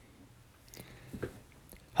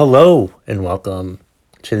Hello and welcome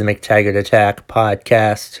to the McTaggart Attack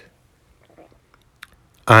podcast.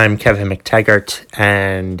 I'm Kevin McTaggart,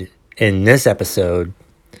 and in this episode,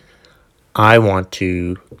 I want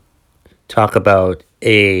to talk about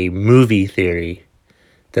a movie theory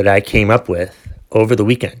that I came up with over the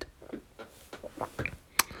weekend.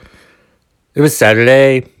 It was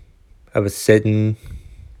Saturday. I was sitting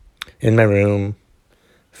in my room,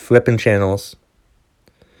 flipping channels,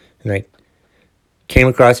 and I came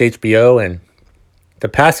across HBO and The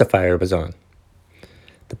Pacifier was on.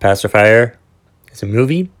 The Pacifier is a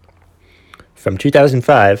movie from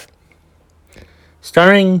 2005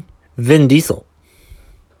 starring Vin Diesel.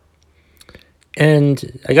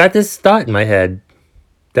 And I got this thought in my head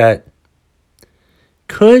that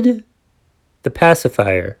could The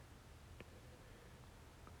Pacifier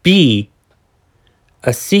be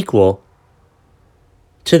a sequel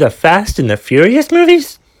to the Fast and the Furious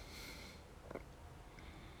movies?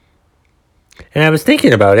 And I was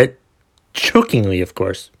thinking about it, jokingly, of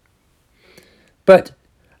course. But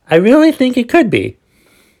I really think it could be.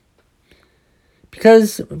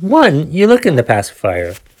 Because, one, you look in The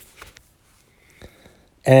Pacifier,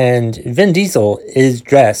 and Vin Diesel is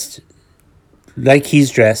dressed like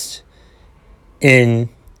he's dressed in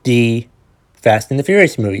the Fast and the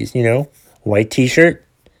Furious movies, white t-shirt,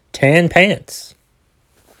 tan pants.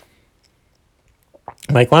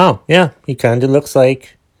 I'm like, wow, yeah, he kind of looks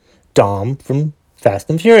like Dom from Fast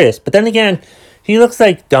and Furious. But then again, he looks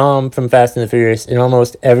like Dom from Fast and the Furious in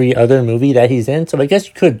almost every other movie that he's in. So I guess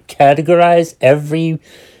you could categorize every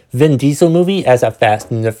Vin Diesel movie as a Fast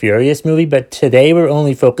and the Furious movie. But today we're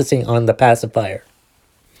only focusing on The Pacifier.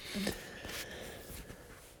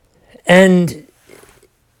 And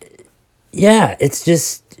yeah, it's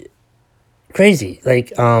just crazy.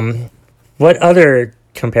 Like, what other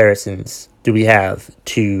comparisons do we have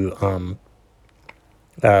to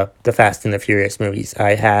the Fast and the Furious movies?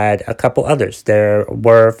 I had a couple others. There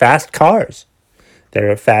were fast cars.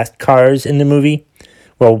 There are fast cars in the movie.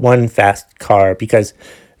 Well, one fast car, because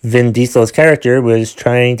Vin Diesel's character was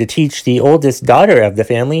trying to teach the oldest daughter of the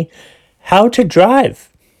family how to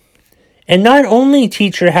drive. And not only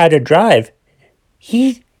teach her how to drive,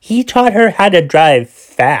 he taught her how to drive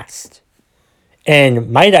fast.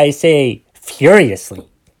 And might I say, furiously.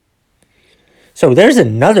 So there's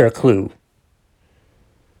another clue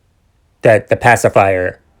that The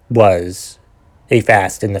Pacifier was a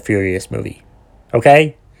Fast and the Furious movie.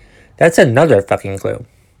 Okay? That's another fucking clue.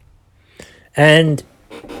 And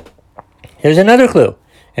here's another clue.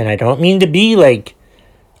 And I don't mean to be like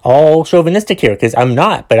all chauvinistic here, because I'm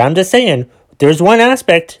not, but I'm just saying there's one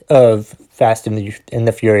aspect of Fast and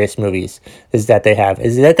the Furious movies is that they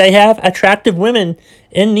have attractive women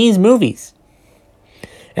in these movies.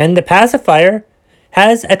 And The Pacifier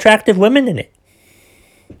has attractive women in it.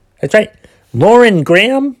 That's right. Lauren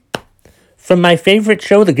Graham from my favorite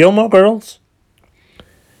show, The Gilmore Girls.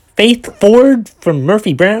 Faith Ford from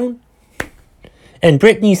Murphy Brown. And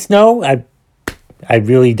Brittany Snow. I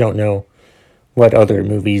really don't know what other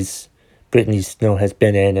movies Brittany Snow has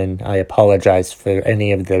been in, and I apologize for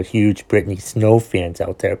any of the huge Brittany Snow fans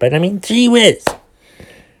out there. But I mean, gee whiz.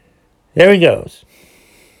 There he goes.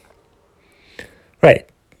 Right.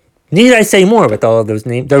 Need I say more with all of those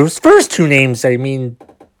names? Those first two names, I mean,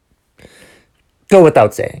 go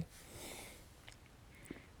without saying.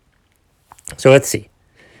 So let's see.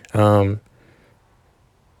 I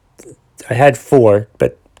had four,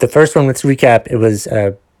 but the first one, let's recap. It was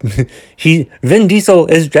Vin Diesel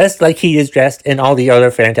is dressed like he is dressed in all the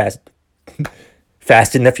other Fast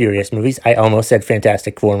and the Furious movies. I almost said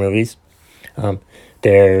Fantastic Four movies.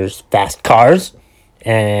 There's fast cars,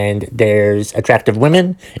 and there's attractive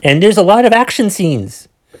women, and there's a lot of action scenes.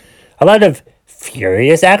 A lot of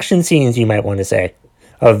furious action scenes, you might want to say,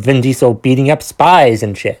 of Vin Diesel beating up spies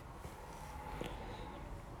and shit.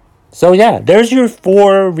 So yeah, there's your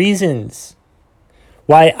four reasons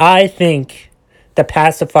why I think The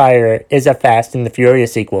Pacifier is a Fast and the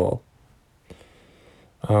Furious sequel.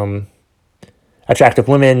 Attractive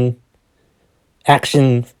women,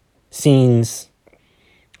 action scenes,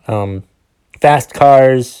 fast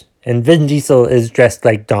cars, and Vin Diesel is dressed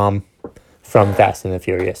like Dom from Fast and the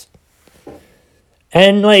Furious.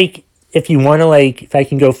 And, if you want to, if I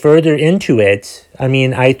can go further into it, I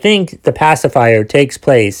mean, I think The Pacifier takes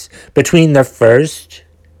place between the first,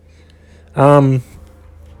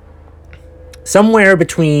 somewhere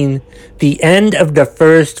between the end of the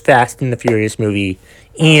first Fast and the Furious movie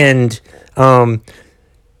and,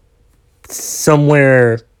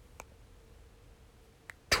 somewhere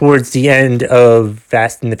towards the end of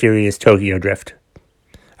Fast and the Furious Tokyo Drift.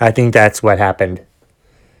 I think that's what happened.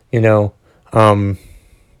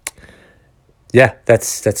 Yeah,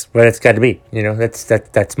 that's what it's got to be.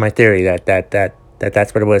 That's my theory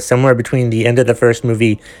that's what it was. Somewhere between the end of the first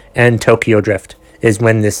movie and Tokyo Drift is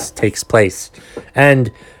when this takes place.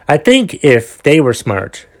 And I think if they were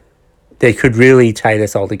smart, they could really tie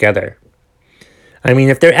this all together. I mean,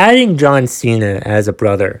 if they're adding John Cena as a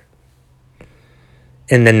brother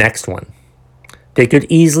in the next one, they could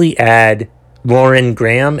easily add Lauren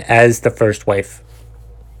Graham as the first wife.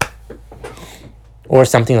 Or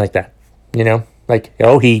something like that. Like,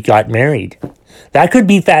 oh, he got married. That could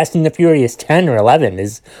be Fast and the Furious 10 or 11,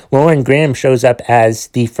 is Lauren Graham shows up as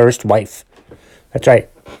the first wife. That's right.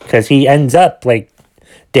 Because he ends up, like,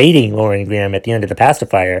 dating Lauren Graham at the end of The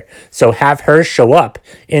Pacifier. So have her show up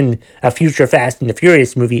in a future Fast and the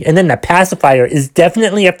Furious movie. And then The Pacifier is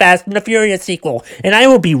definitely a Fast and the Furious sequel. And I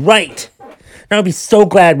will be right. And I'll be so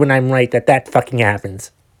glad when I'm right that fucking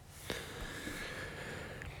happens.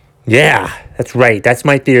 Yeah, that's right. That's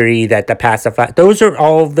my theory that The Pacifier... Those are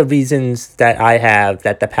all the reasons that I have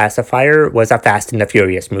that The Pacifier was a Fast and the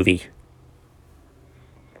Furious movie.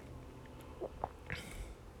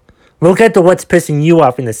 We'll get to what's pissing you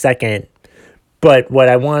off in a second. But what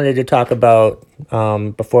I wanted to talk about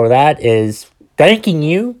before that is thanking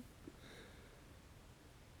you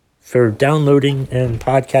for downloading and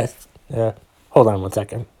podcast... hold on one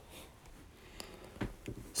second.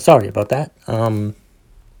 Sorry about that.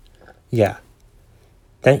 Yeah.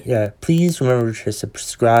 Please remember to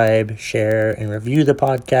subscribe, share, and review the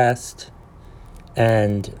podcast.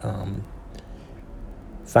 And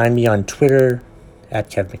find me on Twitter at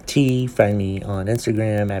KevMcT. Find me on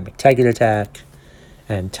Instagram at McTaggartAttack.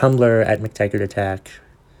 And Tumblr at McTaggartAttack.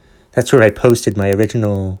 That's where I posted my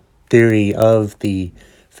original theory of the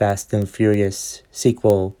Fast and Furious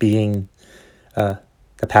sequel being The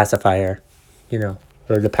Pacifier.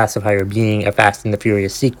 Or The Pacifier being a Fast and the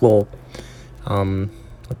Furious sequel.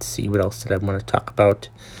 Let's see, what else did I want to talk about?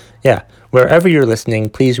 Yeah, wherever you're listening,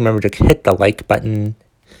 please remember to hit the like button.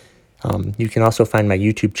 You can also find my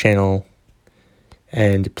YouTube channel,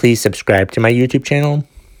 and please subscribe to my YouTube channel.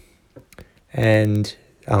 And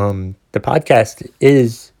the podcast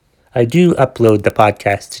I do upload the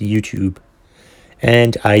podcast to YouTube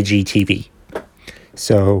and IGTV.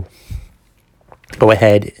 So go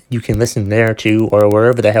ahead, you can listen there too, or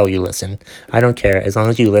wherever the hell you listen. I don't care, as long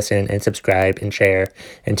as you listen and subscribe and share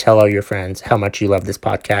and tell all your friends how much you love this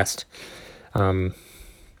podcast.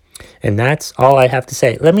 And that's all I have to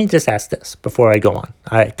say. Let me just ask this before I go on.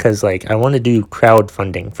 Because I want to do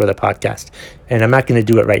crowdfunding for the podcast. And I'm not going to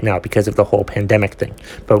do it right now because of the whole pandemic thing.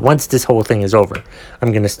 But once this whole thing is over,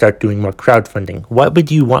 I'm going to start doing more crowdfunding. What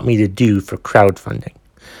would you want me to do for crowdfunding?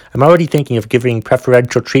 I'm already thinking of giving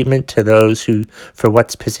preferential treatment to those for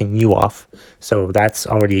what's pissing you off. So that's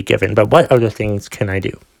already a given. But what other things can I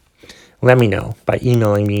do? Let me know by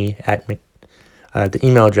emailing me at the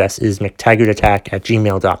email address is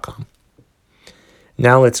mctaggartattack@gmail.com.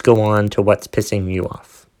 Now let's go on to what's pissing you off.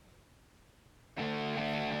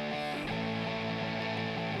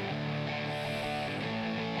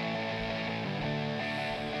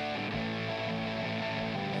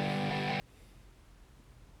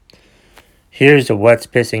 Here's a what's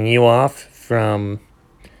pissing you off from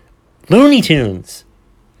Looney Tunes.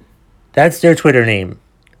 That's their Twitter name.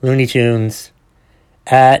 Looney Tunes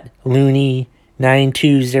at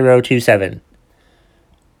Looney92027.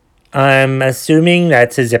 I'm assuming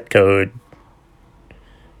that's a zip code.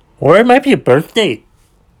 Or it might be a birth date.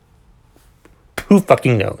 Who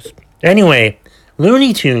fucking knows? Anyway,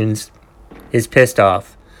 Looney Tunes is pissed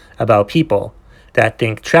off about people that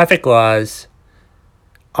think traffic laws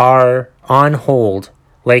are on hold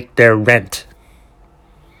like their rent.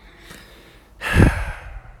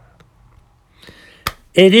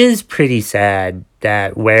 It is pretty sad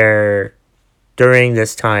that during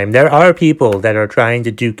this time, there are people that are trying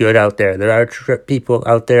to do good out there. There are people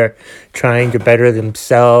out there trying to better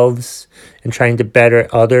themselves and trying to better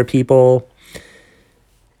other people.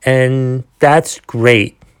 And that's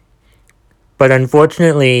great. But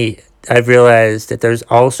unfortunately, I've realized that there's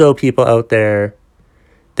also people out there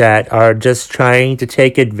that are just trying to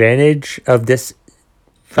take advantage of this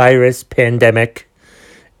virus pandemic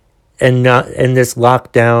and not in this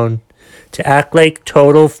lockdown to act like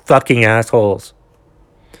total fucking assholes.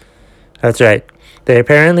 That's right. They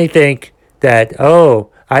apparently think that,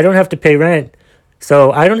 I don't have to pay rent,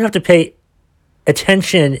 so I don't have to pay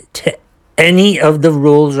attention to any of the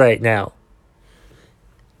rules right now.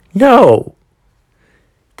 No.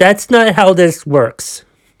 That's not how this works.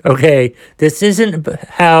 Okay? This isn't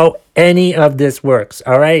how any of this works,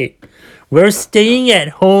 all right? We're staying at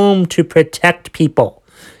home to protect people.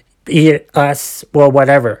 us or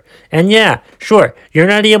whatever. And yeah, sure, you're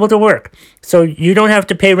not able to work, so you don't have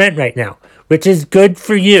to pay rent right now, which is good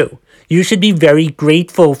for you. You should be very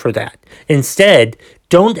grateful for that. Instead,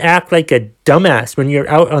 don't act like a dumbass when you're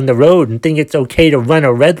out on the road and think it's okay to run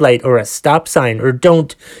a red light or a stop sign, or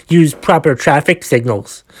don't use proper traffic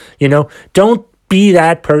signals. Don't be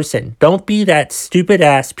that person. Don't be that stupid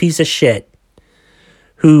ass piece of shit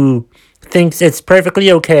who thinks it's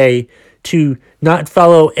perfectly okay to not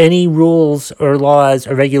follow any rules or laws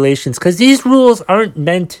or regulations, because these rules aren't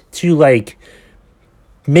meant to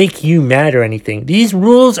make you mad or anything. These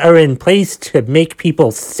rules are in place to make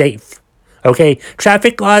people safe. Okay?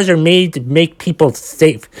 Traffic laws are made to make people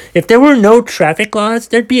safe. If there were no traffic laws,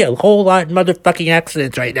 there'd be a whole lot of motherfucking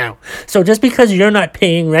accidents right now. So just because you're not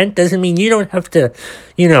paying rent doesn't mean you don't have to,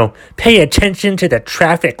 pay attention to the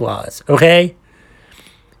traffic laws. Okay?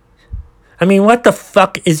 I mean, what the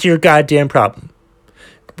fuck is your goddamn problem?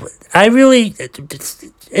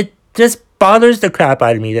 It just bothers the crap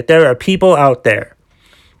out of me that there are people out there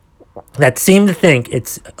that seem to think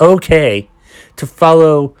it's okay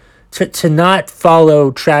to not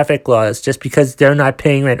follow traffic laws just because they're not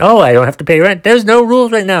paying rent. Oh, I don't have to pay rent. There's no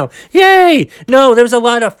rules right now. Yay! No, there's a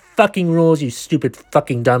lot of fucking rules, you stupid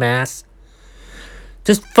fucking dumbass.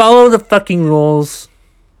 Just follow the fucking rules.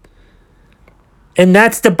 And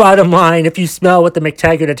that's the bottom line if you smell what the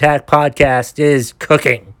McTaggart Attack podcast is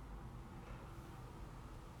cooking.